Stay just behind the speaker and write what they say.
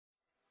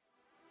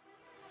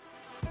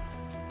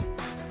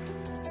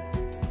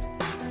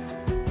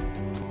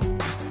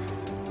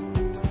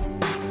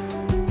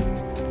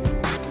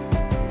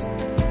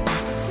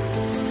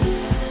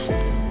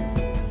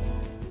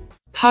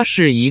他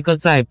是一个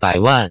在百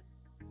万。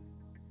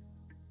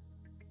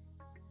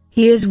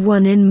He is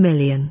one in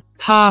million.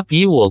 他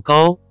比我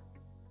高。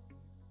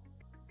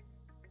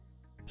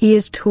He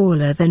is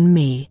taller than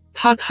me.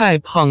 他太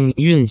胖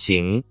运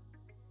行。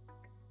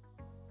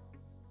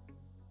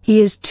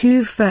He is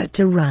too fat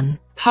to run.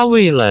 他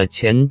为了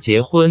钱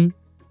结婚。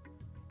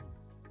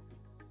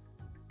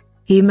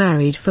He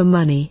married for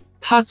money.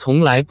 他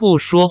从来不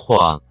说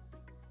谎。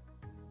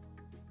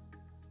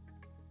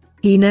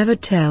He never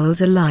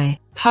tells a lie.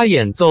 他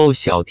演奏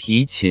小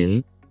提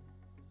琴。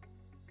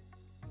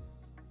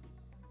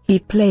He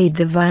played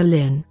the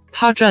violin.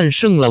 他战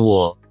胜了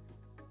我。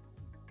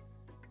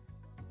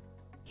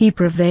He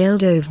prevailed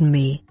over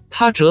me.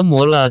 他折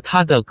磨了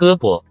他的胳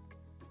膊。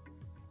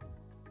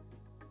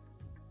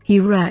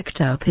He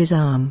racked up his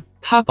arm.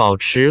 他保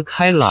持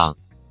开朗。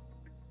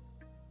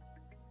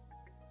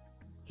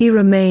He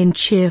remained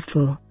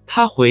cheerful.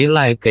 他回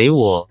来给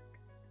我。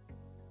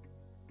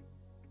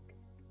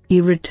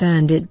He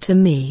returned it to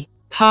me.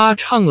 他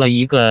唱了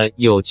一个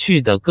有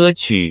趣的歌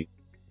曲。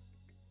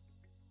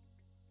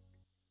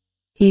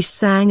He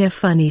sang a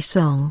funny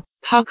song.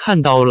 他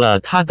看到了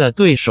他的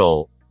对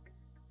手。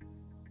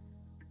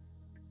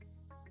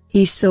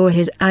He saw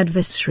his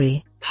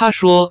adversary. 他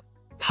说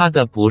他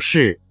的不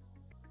是。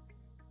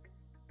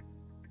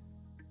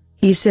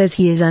He says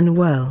he is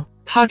unwell.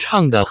 他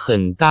唱得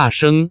很大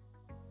声。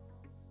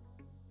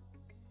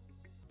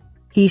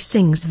He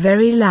sings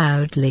very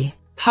loudly.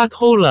 他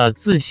偷了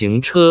自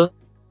行车。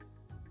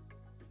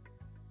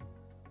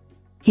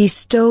He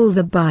stole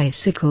the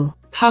bicycle.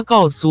 他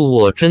告诉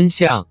我真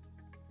相。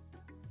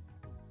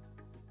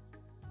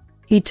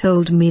He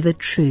told me the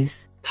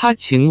truth. 他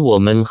请我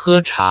们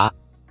喝茶。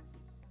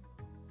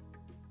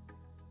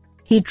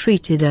He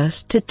treated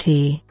us to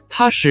tea.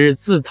 他是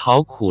自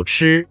讨苦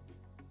吃。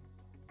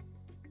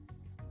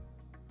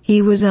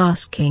He was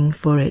asking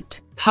for it.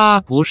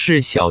 他不是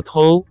小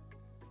偷。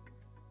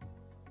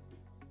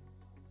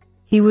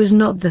He was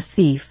not the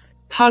thief.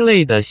 他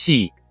累得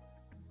细。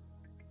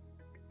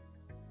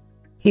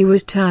He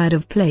was tired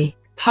of play.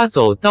 他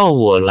走到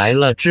我来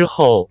了之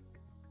后。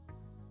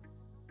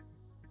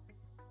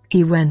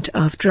He went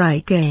after I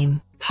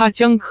came. 他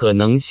将可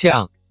能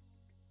像。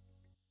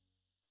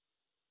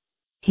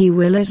He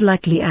will as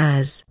likely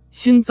as.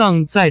 心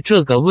脏在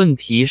这个问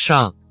题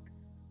上。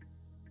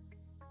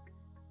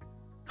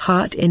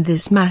Heart in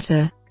this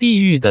matter. 地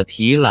狱的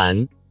提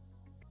篮。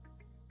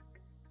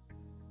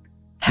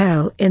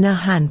Hell in a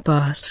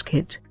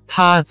handbasket.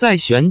 他在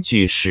选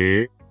举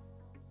时。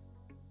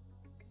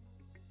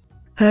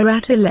Her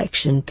at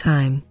election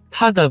time.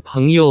 他的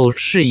朋友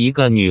是一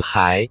个女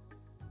孩。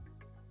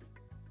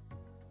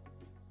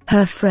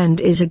Her friend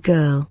is a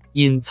girl.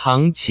 隐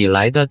藏起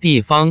来的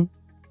地方。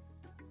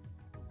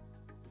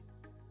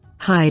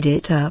Hide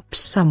it up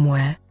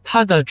somewhere.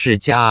 他的指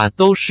甲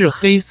都是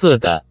黑色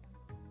的。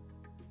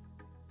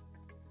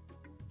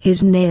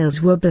His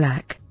nails were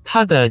black.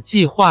 他的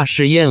计划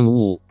是厌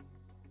恶。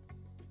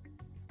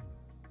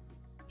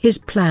His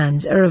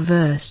plans are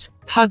averse.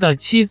 他的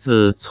妻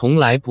子从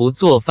来不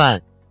做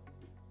饭。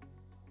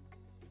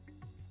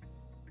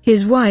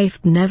His wife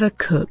never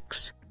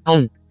cooks.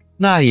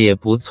 那也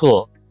不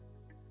错。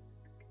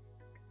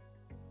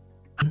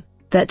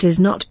That is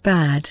not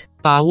bad.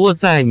 把握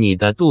在你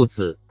的肚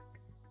子。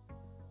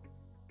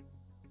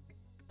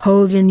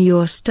Hold in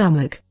your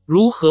stomach.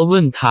 如何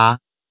问他？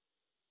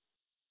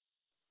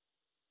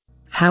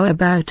 How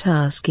about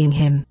asking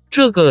him?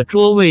 这个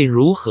桌位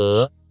如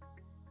何？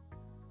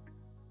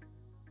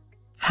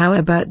 How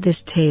about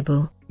this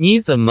table? 你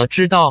怎么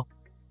知道？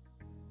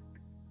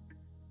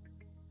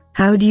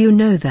 How do you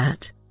know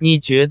that? 你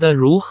觉得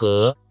如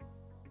何？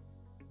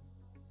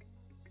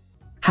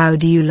 How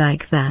do you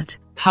like that?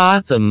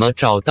 他怎么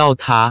找到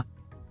它？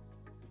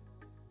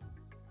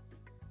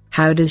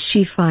 How does she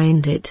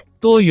find it?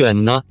 多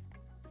远呢？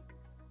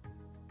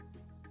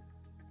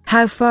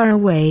 How far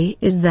away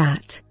is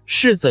that?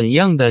 是怎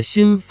样的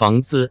新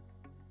房子？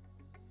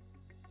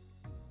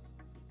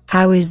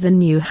 How is the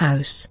new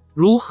house?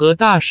 如何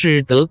大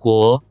是德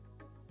国？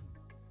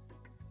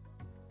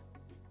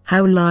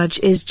 How large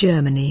is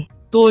Germany?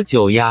 多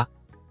久呀？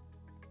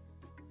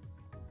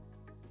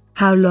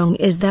 How long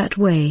is that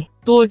way?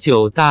 多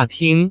久大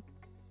厅？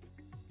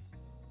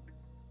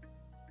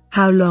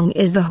 How long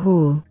is the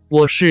hall?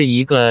 我是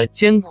一个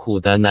艰苦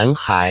的男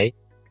孩。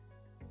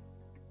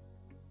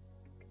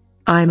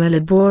 I'm a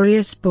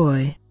laborious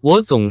boy.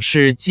 我总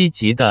是积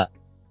极的。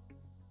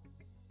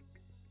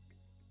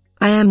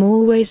 I am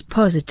always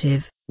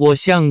positive. 我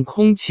像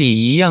空气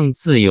一样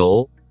自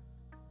由。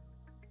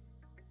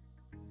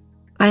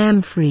 I am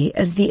free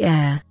as the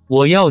air.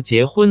 我要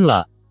结婚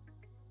了。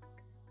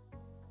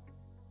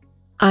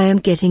 I am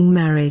getting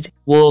married.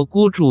 我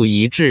孤注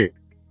一掷。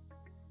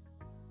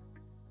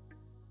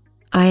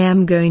 I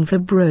am going for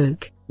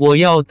broke. 我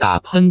要打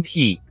喷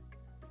嚏。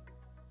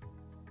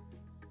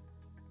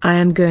 I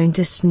am going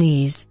to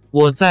sneeze.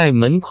 我在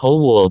门口，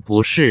我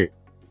不是。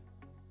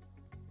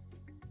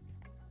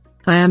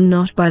 I am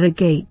not by the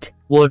gate.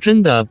 我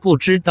真的不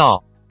知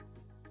道。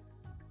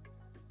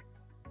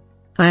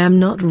I am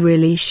not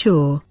really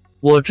sure.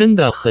 我真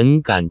的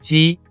很感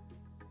激。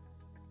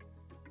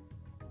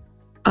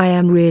I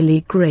am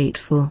really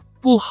grateful.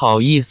 不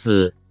好意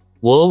思，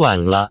我晚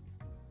了。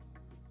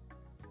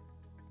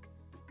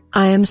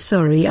I am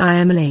sorry I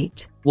am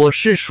late. 我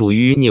是属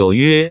于纽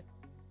约。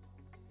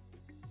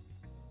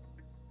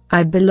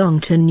I belong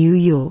to New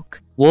York.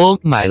 我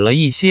买了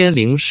一些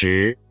零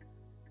食。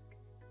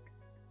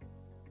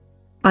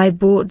I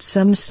bought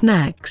some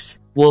snacks.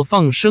 我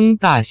放声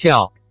大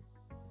笑。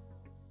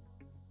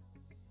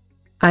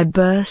I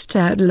burst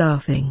out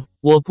laughing.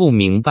 我不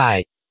明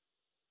白。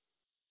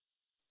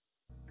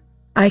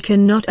I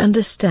cannot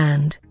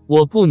understand.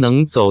 我不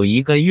能走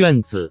一个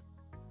院子。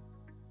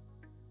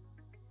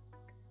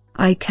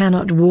I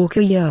cannot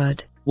walk a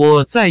yard.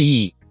 我在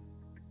意。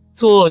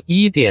做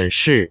一点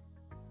事。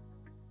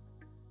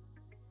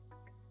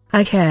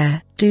I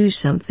care. Do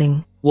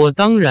something. 我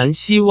当然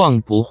希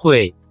望不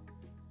会。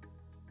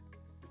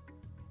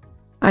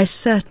I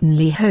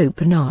certainly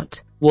hope not.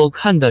 我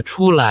看得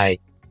出来，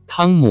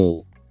汤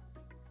姆。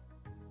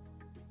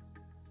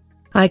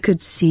I could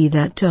see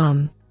that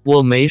Tom.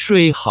 我没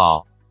睡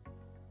好。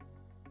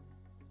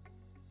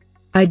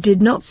I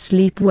did not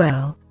sleep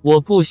well. 我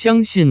不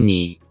相信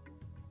你。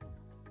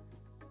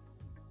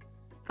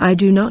I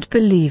do not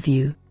believe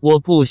you. 我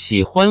不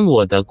喜欢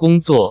我的工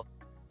作。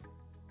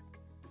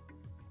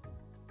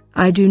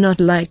I do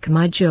not like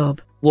my job.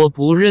 我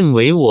不认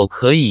为我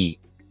可以。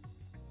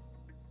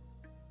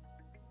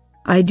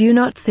I do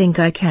not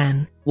think I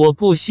can. 我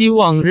不希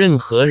望任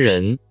何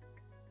人。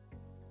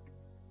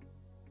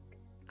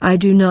I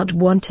do not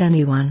want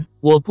anyone.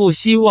 我不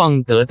希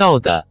望得到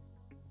的。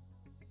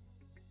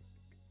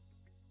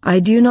I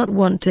do not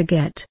want to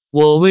get.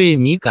 我为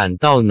你感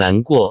到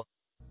难过。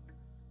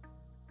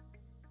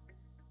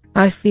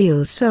I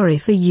feel sorry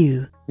for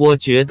you. 我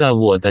觉得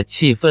我的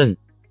气愤。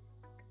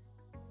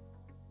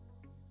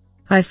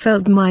I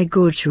felt my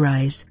gorge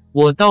rise.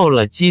 我到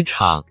了机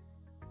场。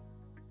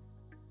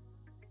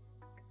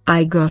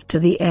I got to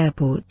the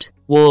airport.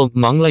 我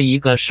忙了一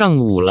个上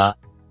午了。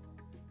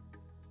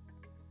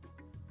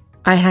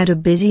I had a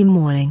busy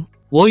morning.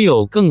 我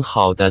有更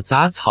好的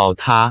杂草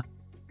塔。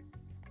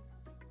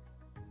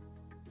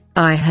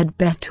I had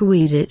better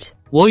weed it.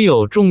 我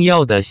有重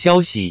要的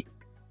消息。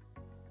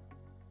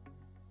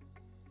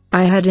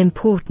I had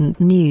important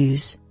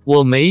news.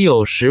 我没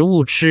有食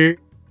物吃。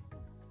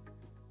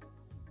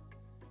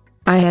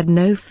I had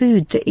no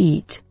food to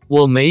eat.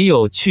 我没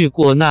有去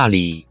过那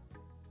里。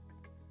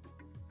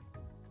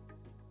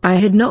I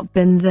had not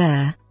been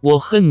there. 我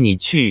恨你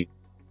去。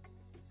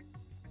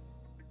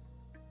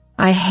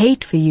I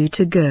hate for you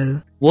to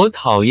go. 我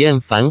讨厌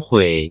反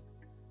悔。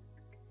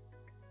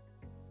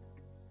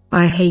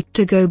I hate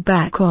to go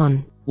back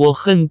on. 我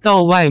恨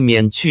到外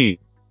面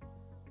去。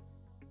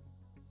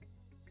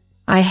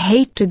I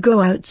hate to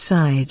go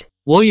outside.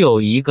 我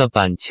有一个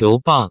板球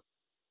棒。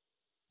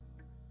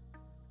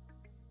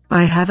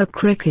I have a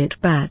cricket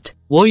bat.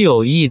 我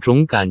有一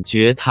种感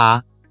觉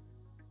它。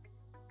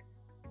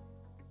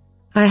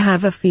I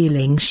have a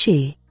feeling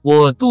she.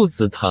 我肚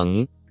子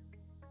疼。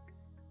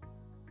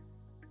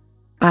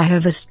I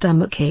have a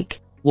stomachache.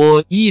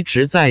 我一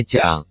直在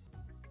讲。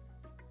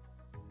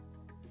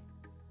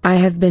I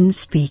have been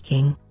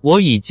speaking. 我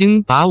已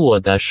经把我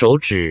的手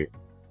指。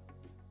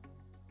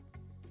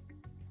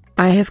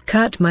I have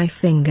cut my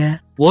finger.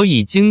 我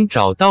已经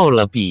找到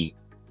了笔。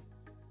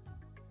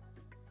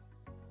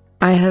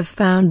I have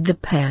found the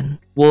pen.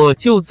 我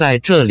就在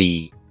这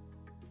里。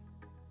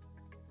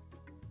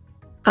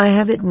I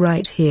have it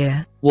right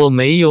here. 我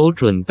没有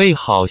准备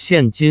好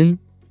现金。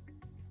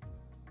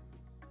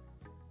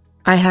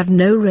I have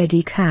no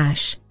ready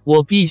cash.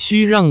 我必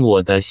须让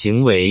我的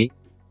行为。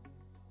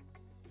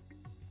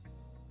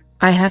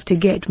I have to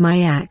get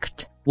my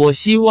act. 我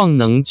希望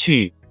能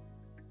去。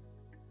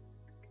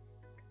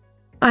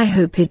I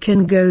hope it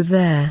can go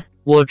there.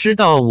 我知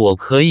道我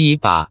可以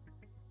把。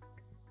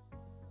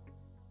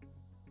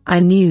I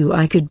knew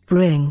I could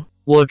bring.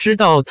 我知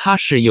道他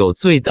是有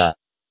罪的。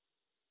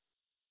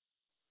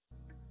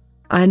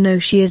I know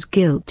she is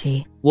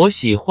guilty. 我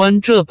喜欢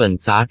这本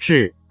杂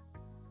志。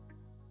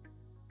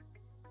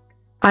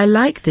I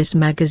like this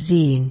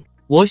magazine.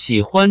 我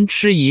喜欢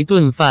吃一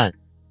顿饭。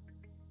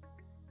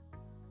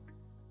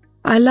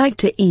I like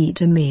to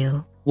eat a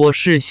meal. 我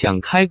是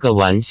想开个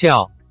玩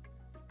笑。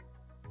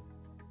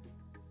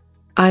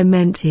I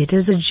meant it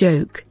as a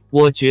joke.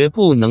 我绝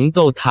不能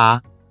逗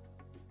她。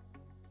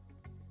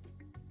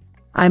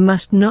I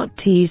must not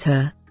tease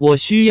her. 我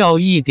需要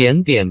一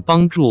点点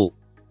帮助。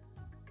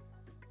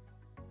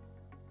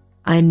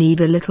I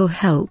need a little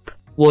help.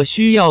 我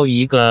需要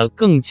一个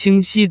更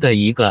清晰的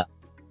一个。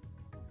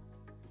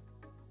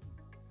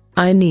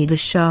I need a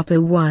sharper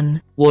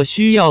one. 我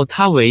需要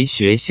它为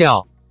学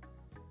校。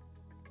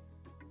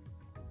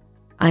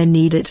I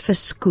need it for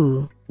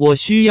school. 我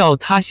需要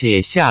它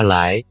写下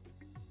来。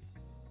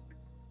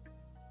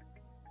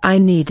I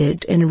need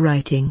it in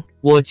writing.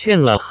 我欠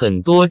了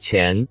很多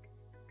钱。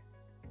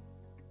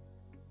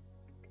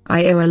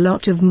I owe a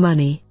lot of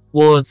money.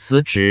 我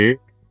辞职，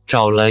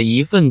找了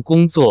一份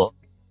工作。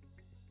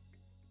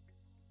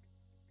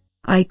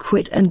I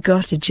quit and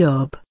got a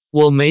job.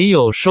 我没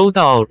有收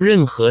到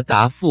任何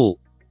答复。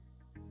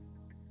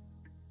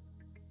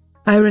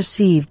I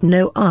received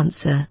no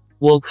answer.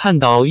 我看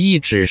到一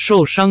只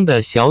受伤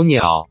的小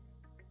鸟。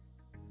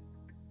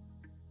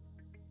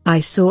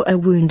I saw a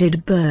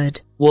wounded bird.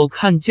 我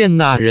看见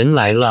那人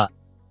来了。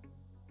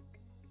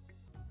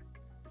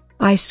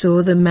I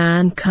saw the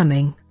man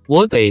coming.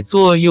 我得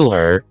做诱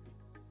饵。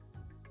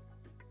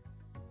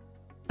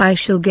I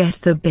shall get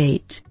the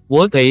bait.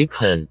 我得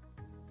啃。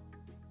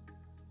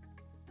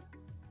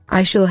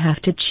I shall have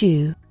to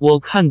chew. 我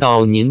看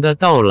到您的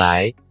到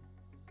来。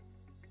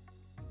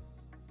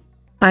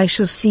I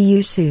shall see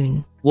you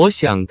soon. 我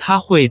想他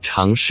会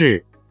尝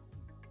试。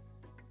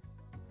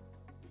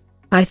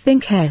I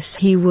think yes,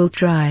 he will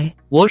try.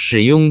 我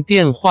使用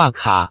电话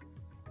卡。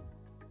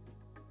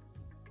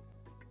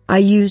I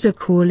use a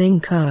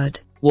calling card.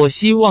 我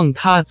希望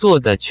他做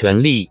的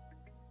全力。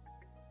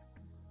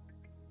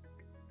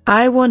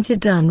I want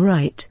it done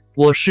right.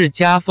 我是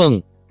夹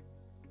缝。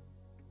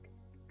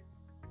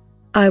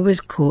I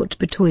was caught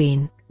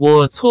between.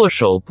 我措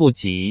手不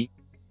及。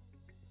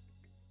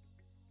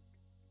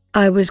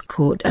I was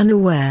caught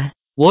unaware.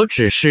 我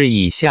只是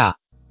以下。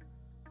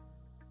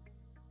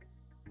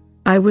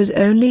I was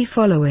only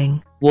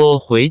following. 我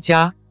回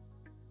家。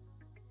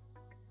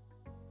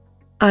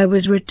I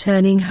was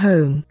returning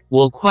home.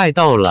 我快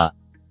到了。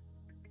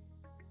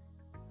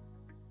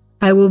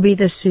I will be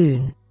there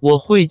soon. 我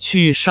会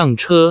去上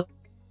车。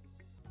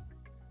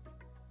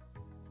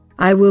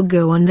I will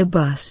go on the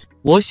bus.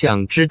 我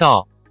想知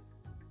道。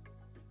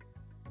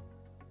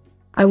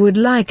I would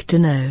like to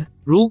know.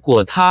 如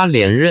果他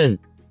连任。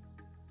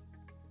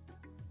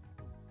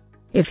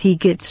If he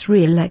gets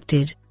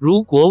re-elected.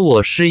 如果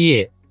我失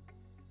业。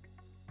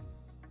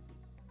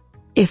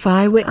If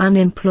I were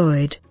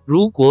unemployed.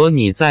 如果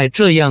你再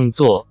这样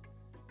做。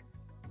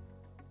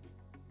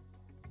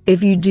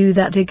If you do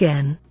that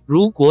again.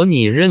 如果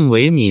你认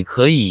为你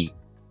可以。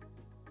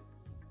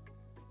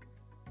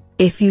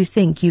If you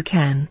think you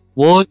can.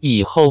 我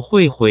以后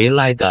会回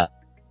来的。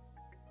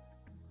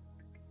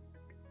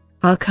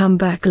I'll come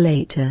back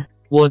later.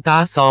 我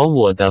打扫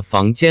我的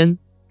房间。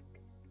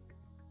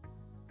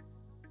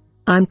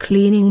I'm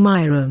cleaning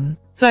my room.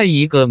 在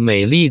一个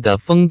美丽的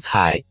风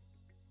采。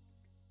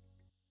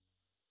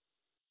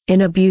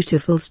In a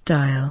beautiful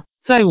style.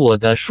 在我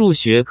的数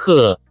学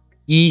课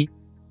1。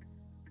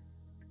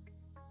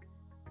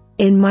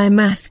In my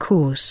math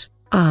course,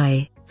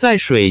 I. 在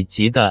水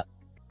级的。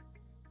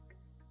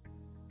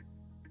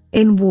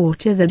In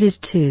water that is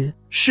 2.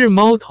 是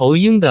猫头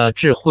鹰的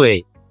智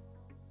慧。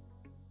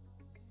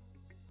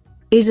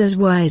Is as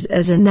wise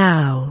as an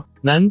owl.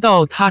 难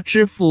道他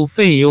支付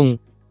费用？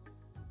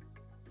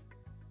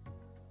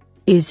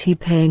 Is he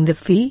paying the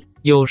fee?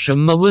 有什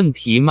么问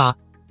题吗？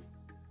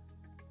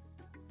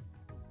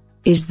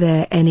 Is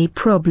there any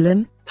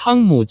problem? 汤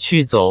姆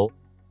去走。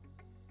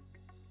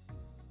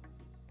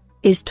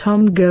Is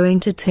Tom going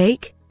to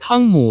take?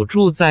 汤姆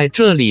住在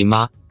这里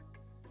吗？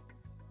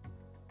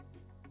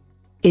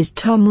 Is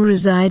Tom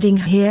residing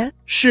here?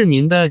 是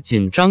您的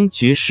紧张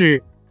局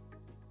势？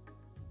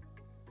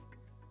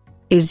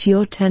 Is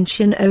your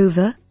tension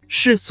over?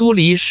 是苏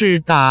黎世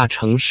大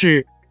城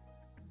市？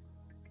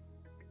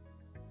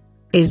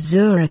 Is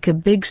Zurich a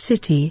big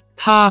city?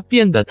 它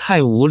变得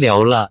太无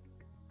聊了。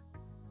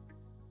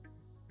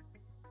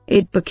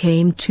 It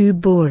became too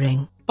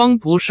boring. 帮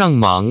不上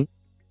忙。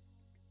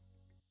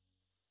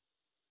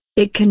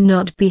 It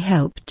cannot be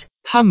helped.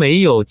 它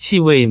没有气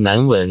味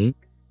难闻。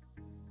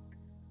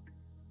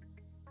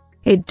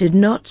 It did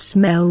not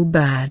smell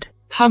bad.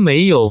 它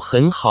没有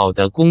很好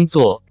的工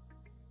作。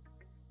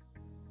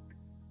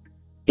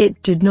 It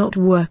did not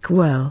work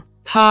well.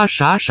 它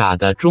傻傻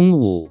的中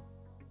午。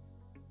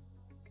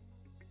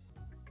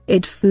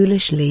 It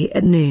foolishly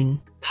at noon.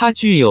 它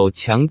具有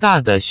强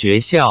大的学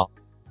校。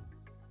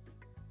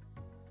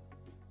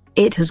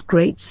 It has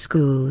great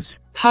schools.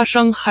 它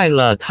伤害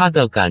了他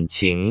的感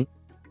情。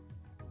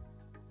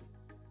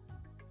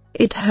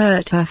 It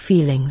hurt our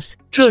feelings.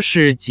 这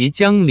是即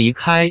将离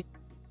开。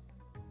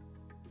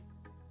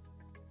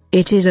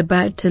 It is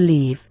about to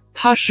leave.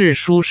 它是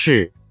舒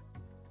适。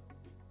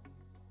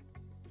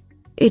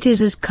 It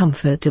is as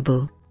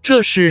comfortable.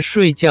 这是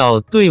睡觉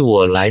对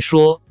我来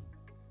说。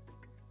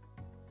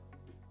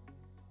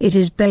 It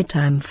is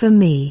bedtime for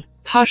me.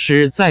 它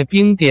是在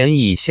冰点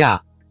以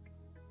下。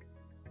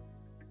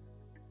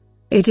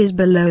 It is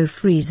below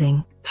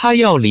freezing. 它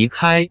要离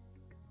开。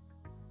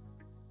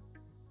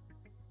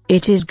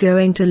 It is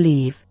going to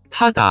leave.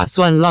 它打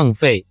算浪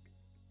费。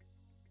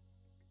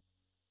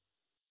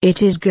 It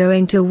is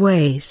going to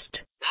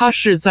waste. 它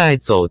是在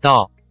走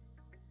道。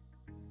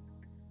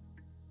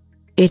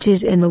 It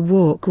is in the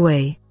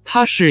walkway.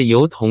 它是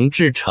由铜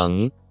制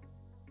成。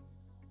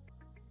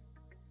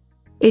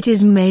 It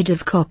is made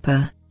of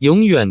copper.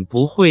 永远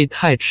不会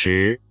太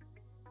迟。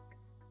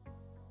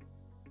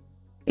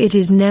 It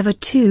is never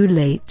too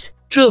late.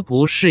 这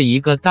不是一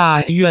个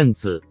大院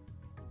子。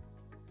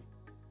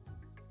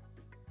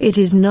 It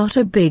is not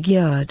a big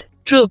yard.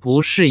 这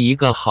不是一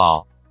个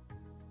好。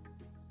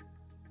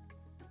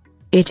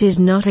It is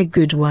not a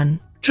good one.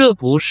 这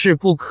不是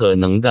不可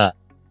能的。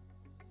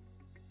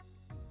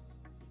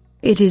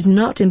It is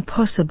not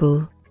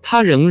impossible.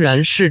 它仍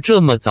然是这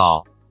么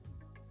早。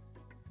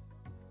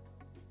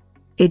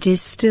It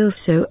is still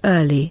so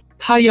early.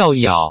 它要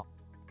咬。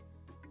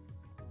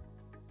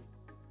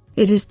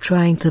It is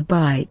trying to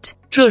bite.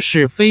 这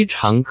是非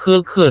常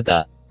苛刻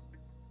的。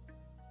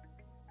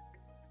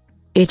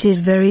It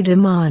is very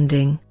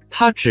demanding.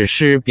 它只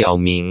是表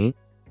明。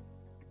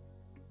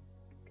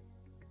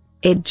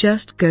It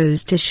just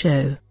goes to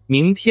show.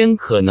 明天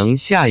可能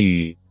下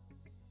雨。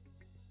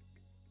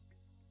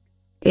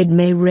It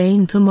may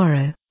rain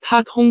tomorrow.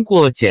 它通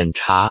过检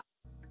查。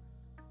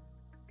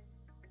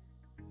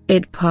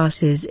It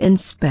passes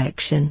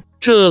inspection.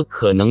 这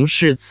可能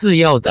是次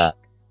要的。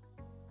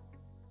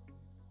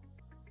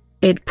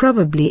It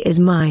probably is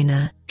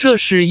minor. 这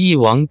是一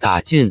网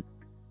打尽。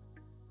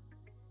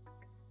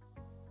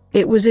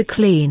It was a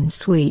clean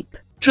sweep.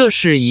 这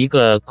是一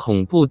个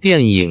恐怖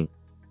电影。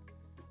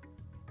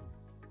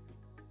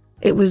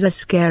It was a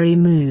scary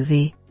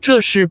movie.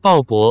 这是鲍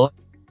勃，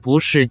不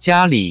是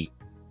加里。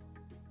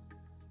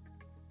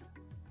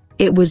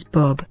It was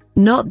Bob,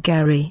 not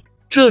Gary.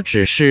 这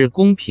只是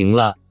公平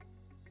了。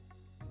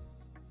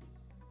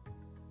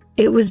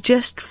It was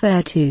just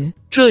fair to.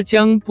 这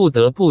将不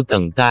得不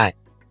等待。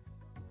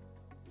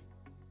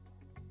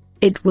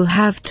It will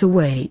have to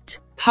wait.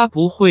 它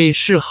不会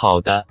是好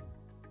的。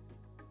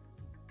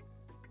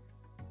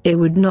It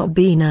would not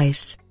be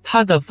nice.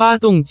 它的发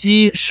动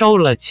机烧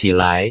了起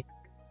来。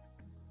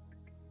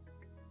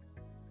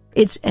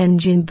Its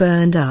engine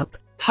burned up.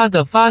 它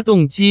的发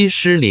动机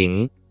失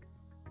灵。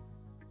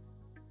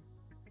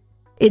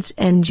Its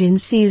engine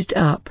seized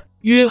up.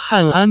 约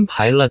翰安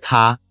排了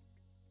它。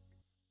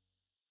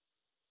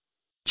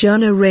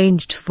John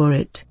arranged for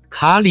it.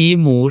 卡里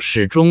姆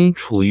始终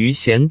处于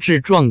闲置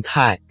状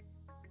态。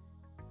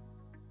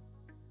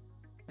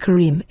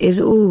Kareem is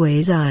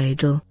always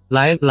idle.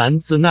 来篮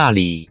子那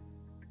里。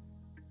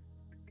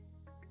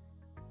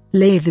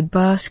Lay the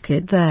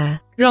basket there.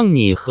 让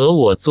你和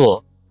我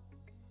做。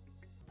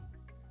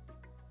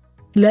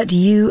Let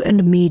you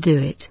and me do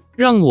it.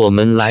 让我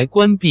们来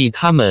关闭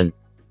它们。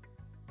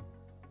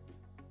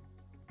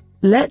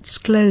Let's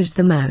close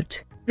them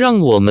out. 让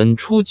我们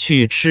出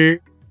去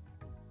吃。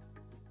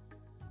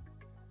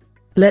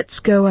Let's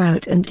go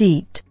out and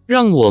eat.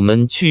 让我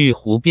们去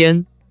湖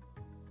边。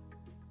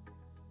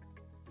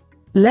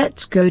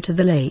Let's go to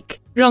the lake.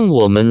 让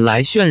我们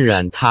来渲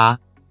染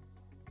它。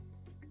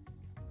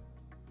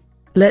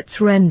Let's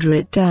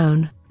render it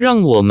down.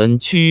 让我们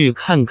去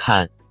看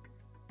看。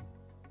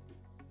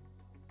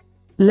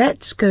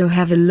Let's go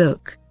have a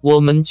look. 我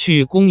们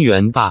去公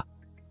园吧。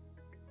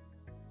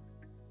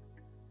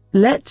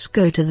Let's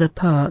go to the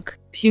park.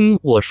 听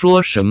我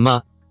说什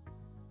么。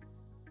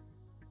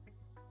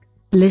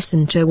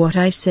Listen to what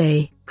I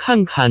say.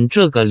 看看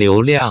这个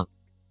流量。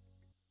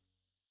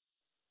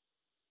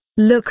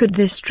Look at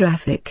this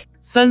traffic.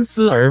 三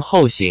思而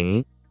后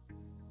行。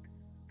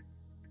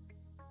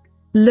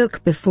Look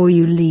before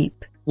you leap.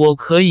 我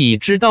可以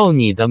知道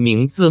你的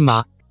名字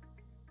吗？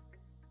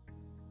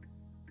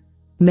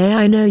 May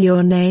I know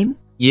your name?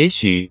 也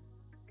许。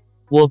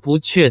我不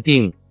确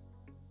定。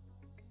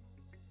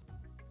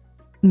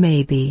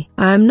Maybe.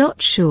 I'm not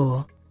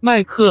sure.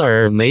 迈克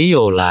尔没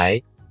有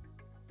来。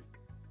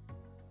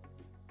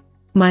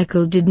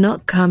Michael did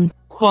not come.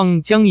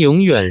 矿将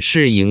永远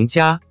是赢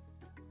家。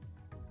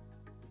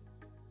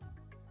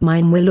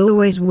Mine will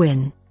always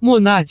win. 莫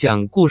娜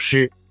讲故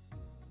事。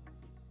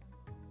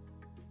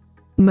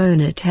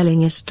Mona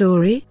telling a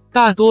story?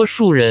 大多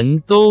数人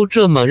都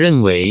这么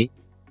认为。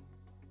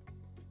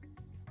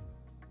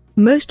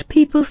Most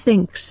people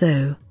think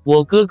so.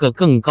 我哥哥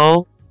更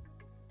高。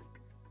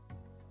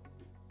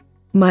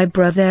My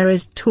brother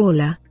is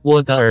taller.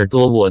 我的耳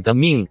朵我的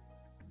命。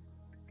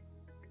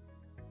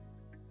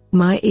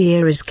My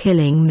ear is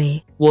killing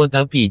me. 我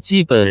的笔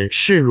记本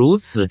是如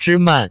此之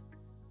慢。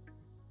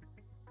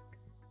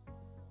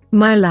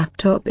My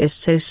laptop is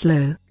so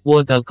slow.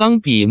 我的钢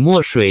笔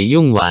墨水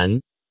用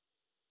完。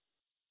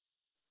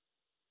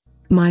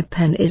My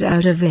pen is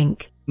out of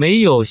ink.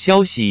 没有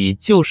消息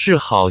就是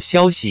好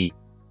消息。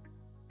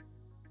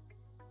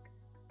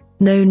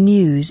No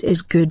news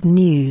is good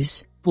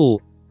news.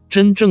 不，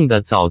真正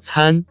的早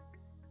餐。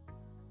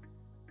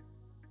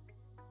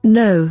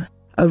No,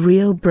 a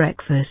real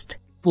breakfast.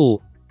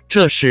 不，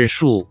这是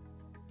树。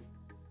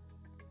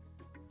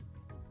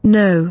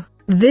No,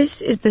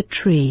 this is the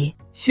tree.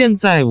 现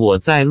在我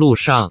在路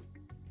上。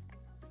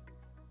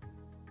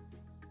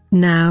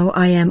Now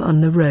I am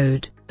on the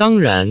road. 当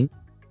然。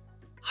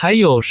还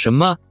有什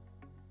么？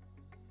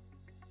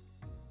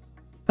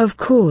 Of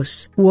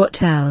course,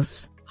 what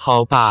else?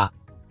 好吧，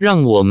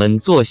让我们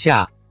坐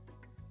下。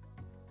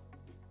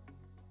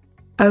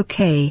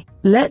Okay,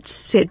 let's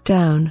sit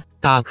down.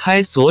 打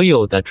开所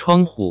有的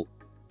窗户。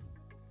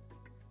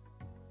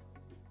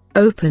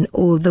Open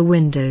all the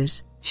windows.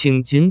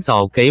 请尽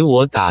早给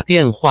我打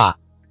电话。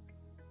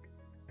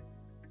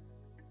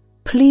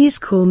Please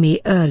call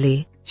me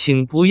early.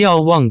 请不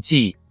要忘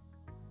记。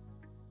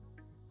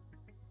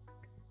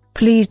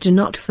Please do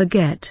not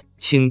forget.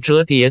 请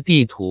折叠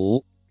地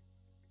图。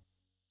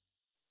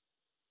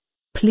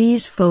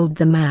Please fold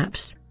the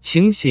maps.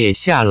 请写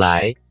下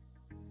来。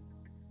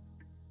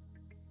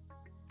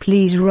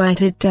Please write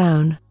it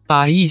down.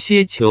 把一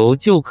些球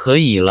就可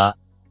以了。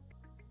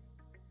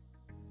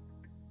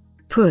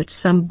Put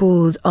some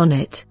balls on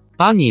it.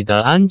 把你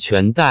的安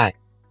全带。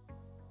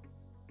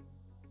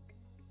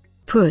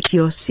Put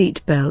your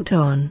seatbelt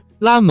on.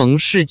 拉蒙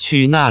是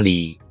去那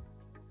里。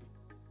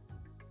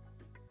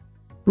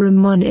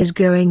Ramon is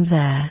going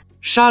there.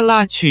 莎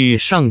拉去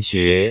上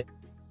学。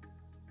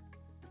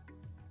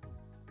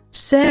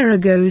Sarah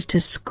goes to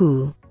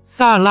school.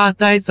 萨拉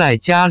待在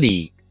家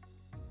里。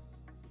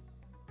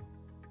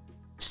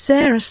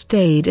Sarah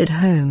stayed at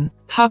home.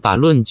 她把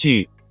论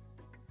据。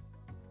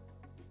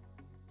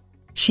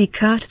She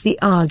cut the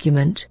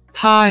argument.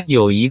 她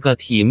有一个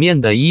体面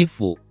的衣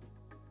服。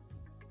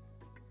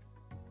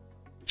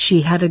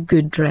She had a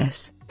good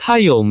dress. 她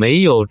有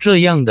没有这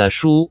样的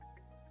书？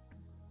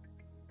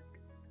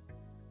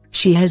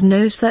 She has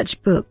no such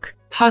book.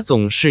 她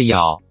总是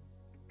咬。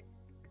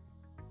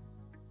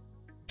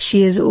She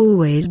is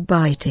always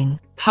biting.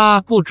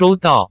 她不周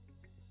到。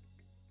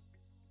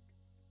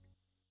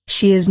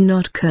She is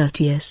not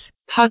courteous.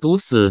 她毒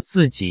死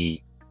自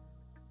己。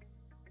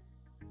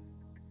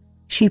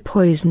She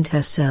poisoned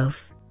herself.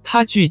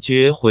 她拒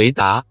绝回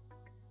答。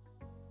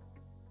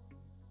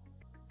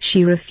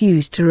She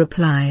refused to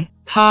reply.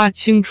 她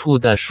清楚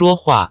地说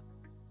话。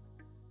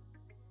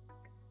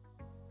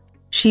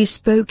She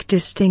spoke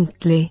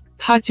distinctly.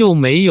 她就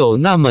没有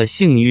那么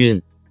幸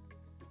运。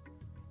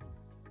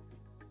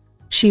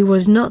She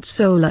was not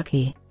so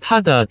lucky.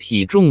 她的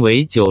体重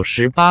为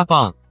98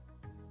磅。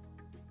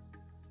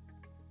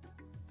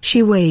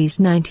She weighs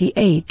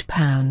 98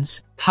 pounds.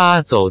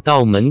 她走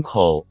到门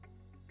口。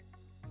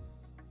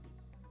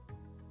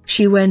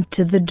She went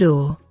to the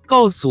door.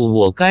 告诉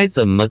我该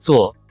怎么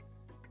做。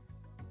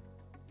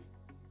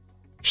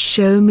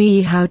Show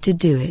me how to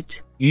do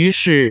it. 于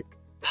是，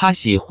她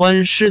喜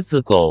欢狮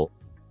子狗。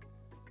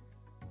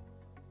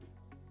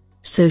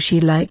So she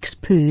likes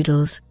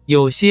poodles.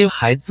 有些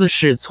孩子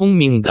是聪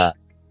明的。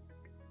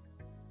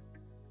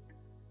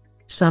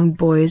Some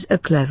boys are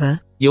clever.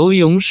 游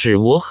泳使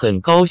我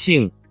很高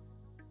兴。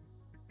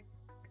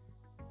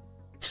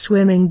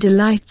Swimming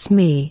delights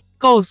me.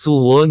 告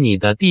诉我你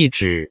的地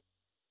址。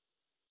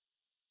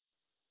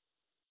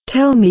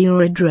Tell me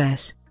your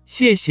address.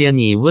 谢谢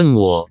你问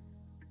我。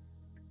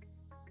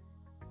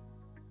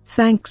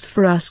Thanks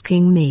for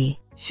asking me.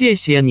 谢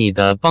谢你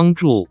的帮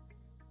助。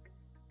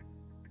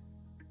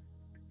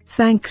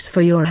Thanks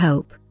for your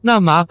help. 那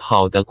马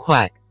跑得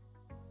快。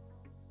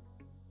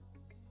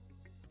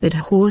That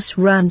horse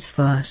runs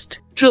fast.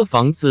 这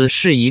房子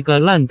是一个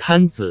烂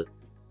摊子。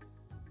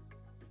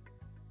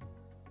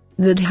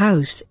That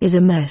house is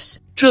a mess.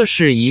 这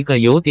是一个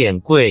有点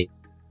贵。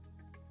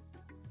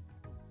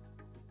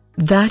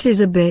That is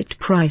a bit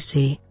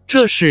pricey.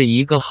 这是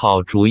一个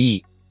好主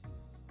意。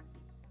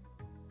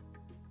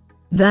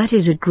That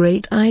is a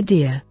great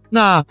idea.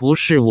 那不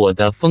是我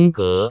的风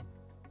格。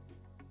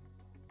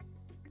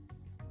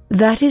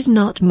That is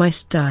not my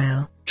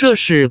style. 这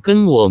事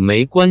跟我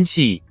没关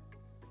系。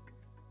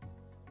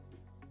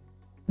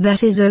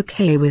That is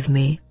okay with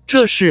me.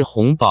 这是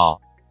红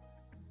宝。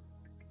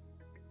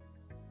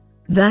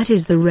That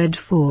is the red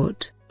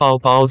fort. 宝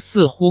宝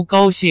似乎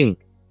高兴。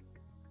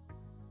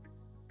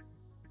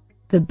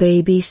The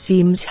baby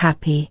seems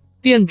happy.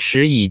 电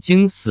池已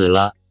经死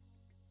了。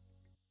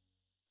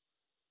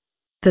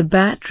The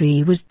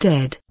battery was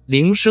dead.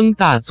 铃声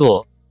大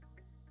作。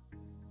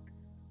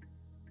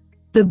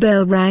The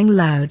bell rang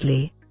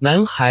loudly.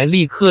 男孩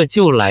立刻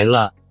就来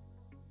了。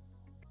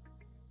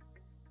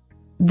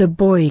The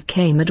boy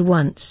came at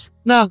once.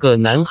 那个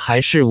男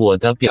孩是我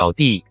的表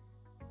弟。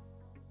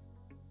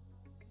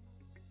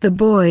The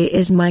boy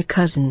is my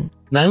cousin.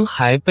 男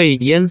孩被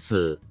淹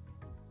死。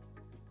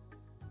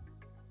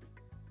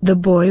The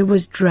boy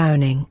was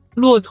drowning.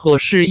 骆驼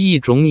是一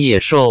种野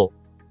兽。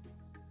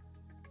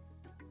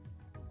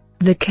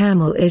The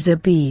camel is a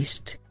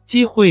beast.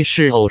 机会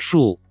是偶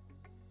数。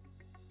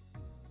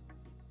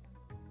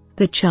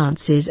The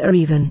chances are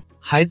even.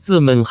 孩子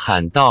们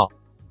喊道。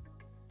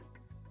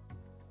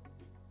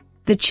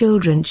The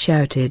children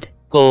shouted.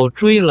 狗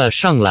追了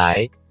上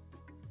来。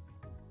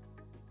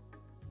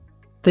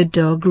The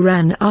dog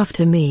ran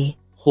after me.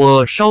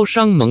 火烧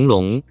伤朦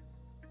胧。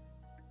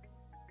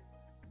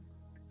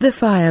The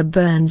fire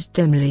burns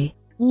dimly.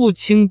 雾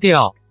清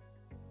掉。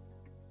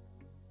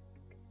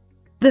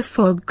The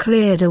fog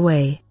cleared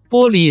away.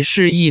 玻璃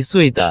是易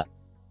碎的。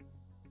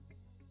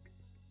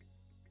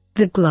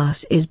The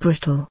glass is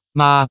brittle.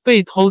 马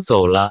被偷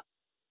走了。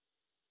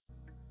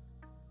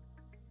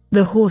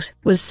The horse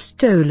was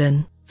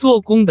stolen.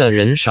 做工的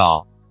人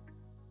少。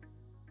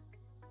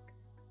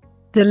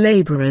The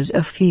laborers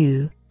are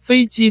few.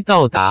 飞机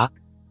到达。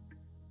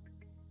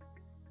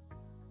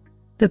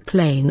The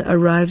plane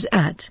arrives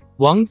at.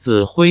 王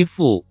子恢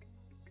复。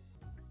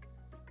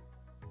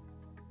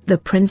The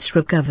prince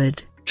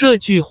recovered. 这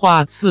句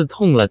话刺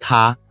痛了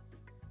他。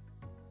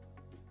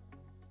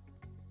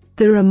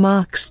The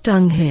remark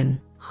stung him.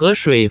 河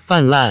水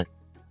泛滥，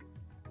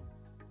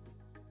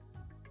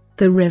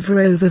 The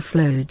river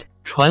overflowed.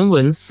 传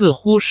闻似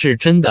乎是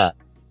真的，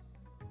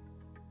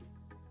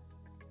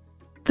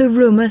 The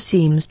rumor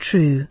seems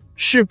true.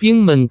 士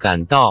兵们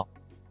赶到，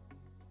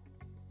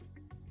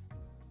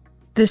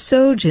 The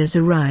soldiers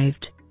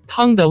arrived.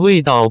 汤的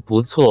味道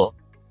不错，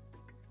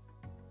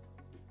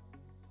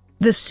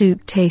 The soup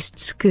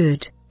tastes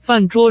good.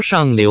 饭桌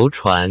上流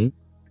传，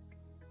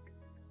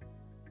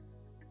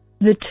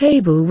 The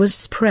table was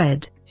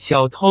spread.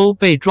 小偷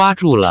被抓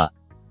住了，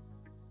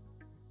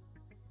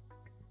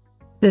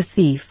 The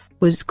thief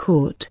was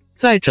caught.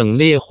 在整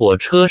列火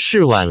车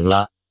是晚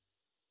了，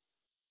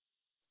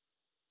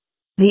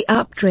 The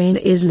up train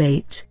is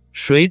late.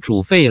 水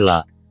煮沸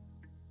了，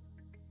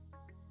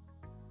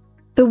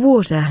 The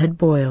water had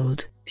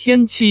boiled.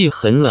 天气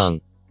很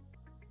冷，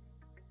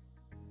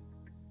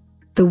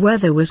 The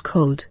weather was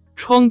cold.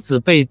 窗子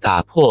被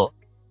打破，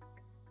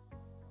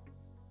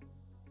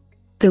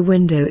 The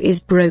window is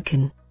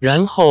broken.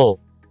 然后，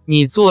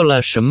你做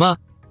了什么？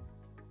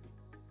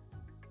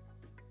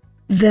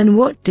 Then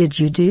what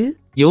did you do?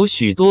 有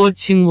许多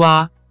青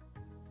蛙，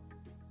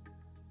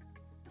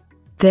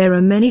 There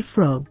are many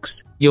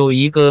frogs. 有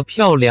一个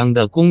漂亮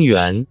的公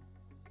园，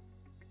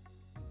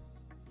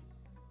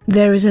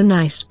 There is a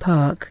nice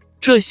park.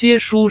 这些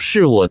书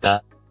是我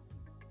的，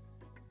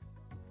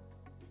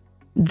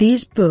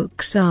 These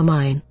books are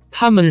mine.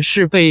 他们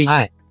是被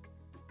爱，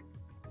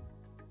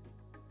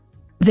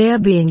 They are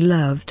being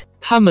loved.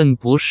 他们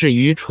不是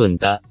愚蠢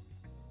的，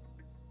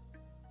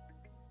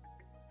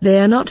 They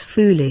are not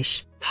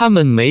foolish. 他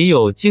们没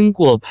有经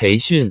过培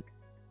训，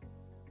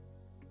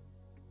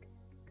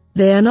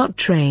 They are not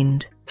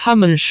trained. 他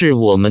们是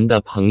我们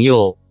的朋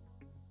友，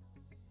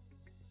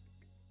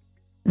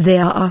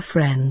 They are our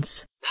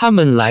friends. 他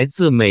们来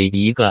自每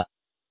一个，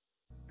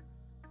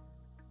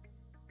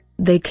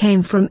 They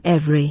came from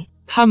every.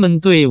 他们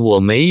对我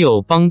没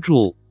有帮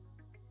助，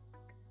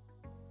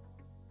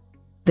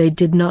 They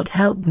did not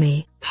help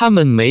me. 他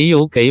们没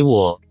有给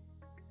我，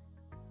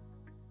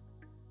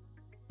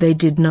 They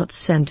did not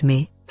send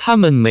me. 他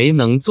们没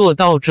能做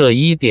到这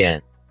一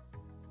点，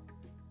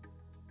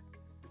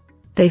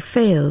 They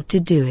failed to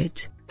do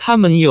it. 他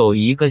们有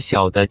一个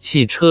小的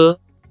汽车，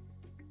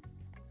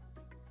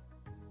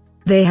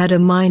 They had a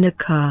minor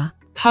car.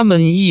 他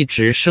们一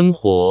直生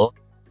活，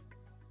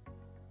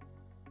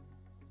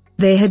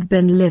 They had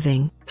been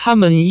living. 他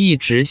们一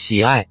直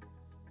喜爱，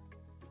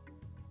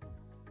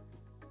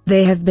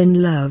 They have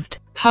been loved.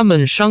 他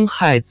们伤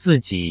害自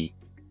己，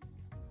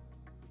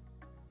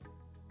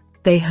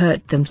 They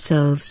hurt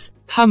themselves.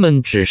 他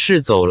们只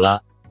是走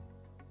了，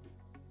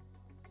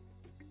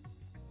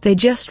 They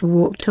just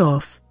walked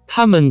off.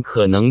 他们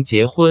可能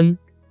结婚，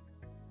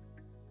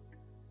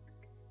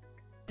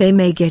 They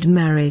may get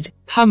married.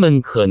 他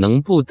们可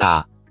能不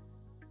打，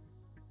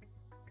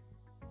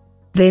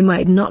 They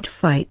might not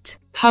fight.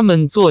 他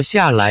们坐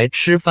下来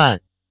吃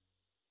饭，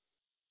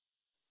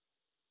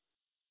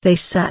 They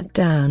sat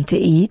down to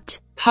eat.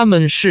 他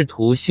们试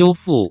图修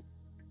复，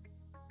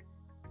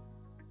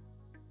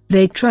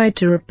 They tried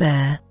to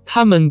repair.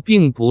 他们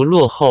并不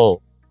落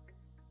后，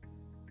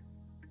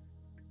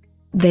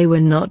 They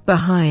were not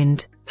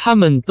behind. 他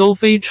们都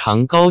非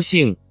常高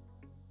兴，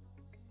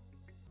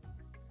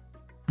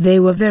 They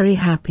were very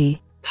happy.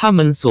 他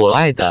们所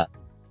爱的，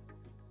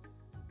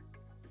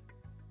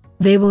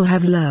 They will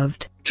have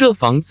loved. 这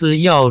房子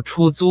要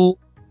出租，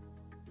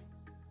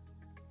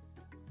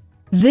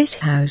 This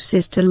house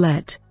is to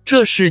let.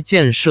 这是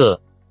建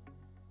设，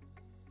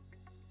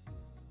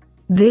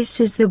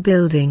 This is the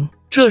building.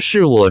 这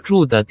是我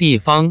住的地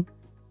方，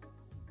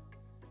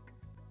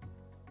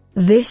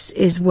 This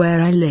is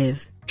where I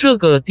live. 这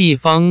个地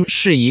方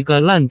是一个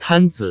烂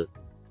摊子，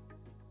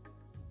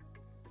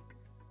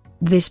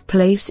 This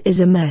place is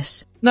a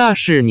mess. 那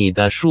是你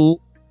的书，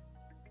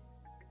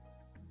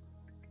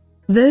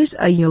 Those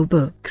are your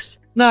books.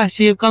 那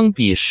些钢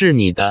笔是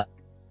你的，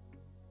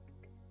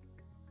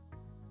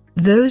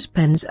 Those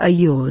pens are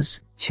yours.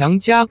 强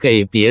加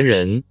给别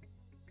人，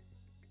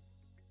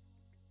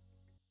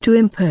 To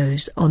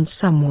impose on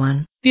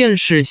someone. 电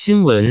视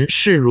新闻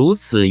是如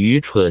此愚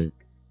蠢，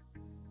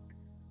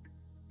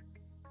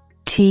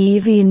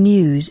 TV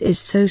news is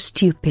so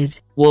stupid.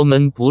 我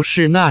们不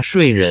是纳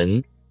税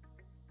人，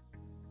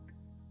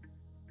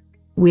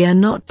 We are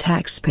not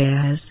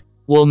taxpayers.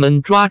 我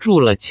们抓住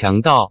了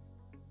强盗，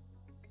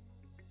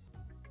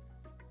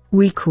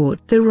 We caught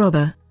the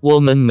robber. 我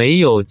们没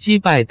有击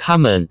败他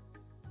们，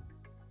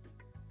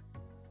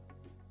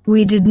 We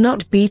did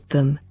not beat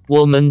them.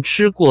 我们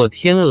吃过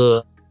天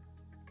鹅，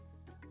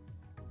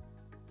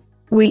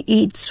 We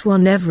eat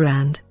swan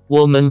everand.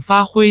 我们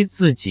发挥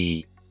自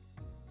己，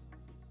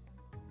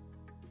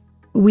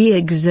 We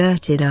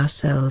exerted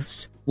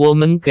ourselves. 我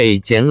们给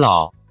简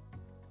老，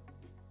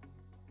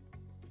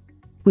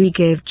 We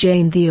gave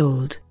Jane the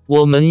old.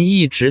 我们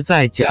一直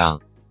在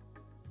讲，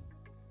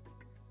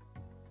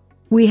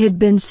 We had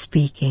been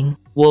speaking.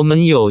 我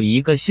们有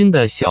一个新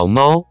的小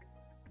猫，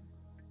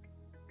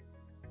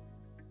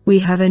 We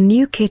have a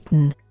new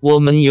kitten. 我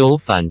们有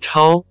反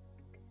超。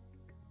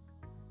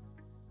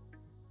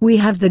We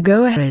have the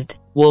go-ahead.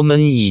 我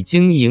们已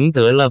经赢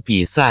得了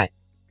比赛。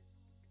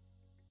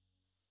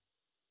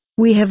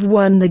We have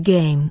won the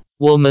game.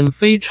 我们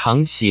非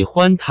常喜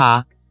欢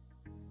它。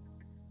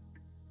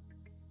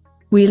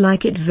We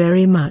like it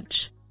very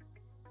much.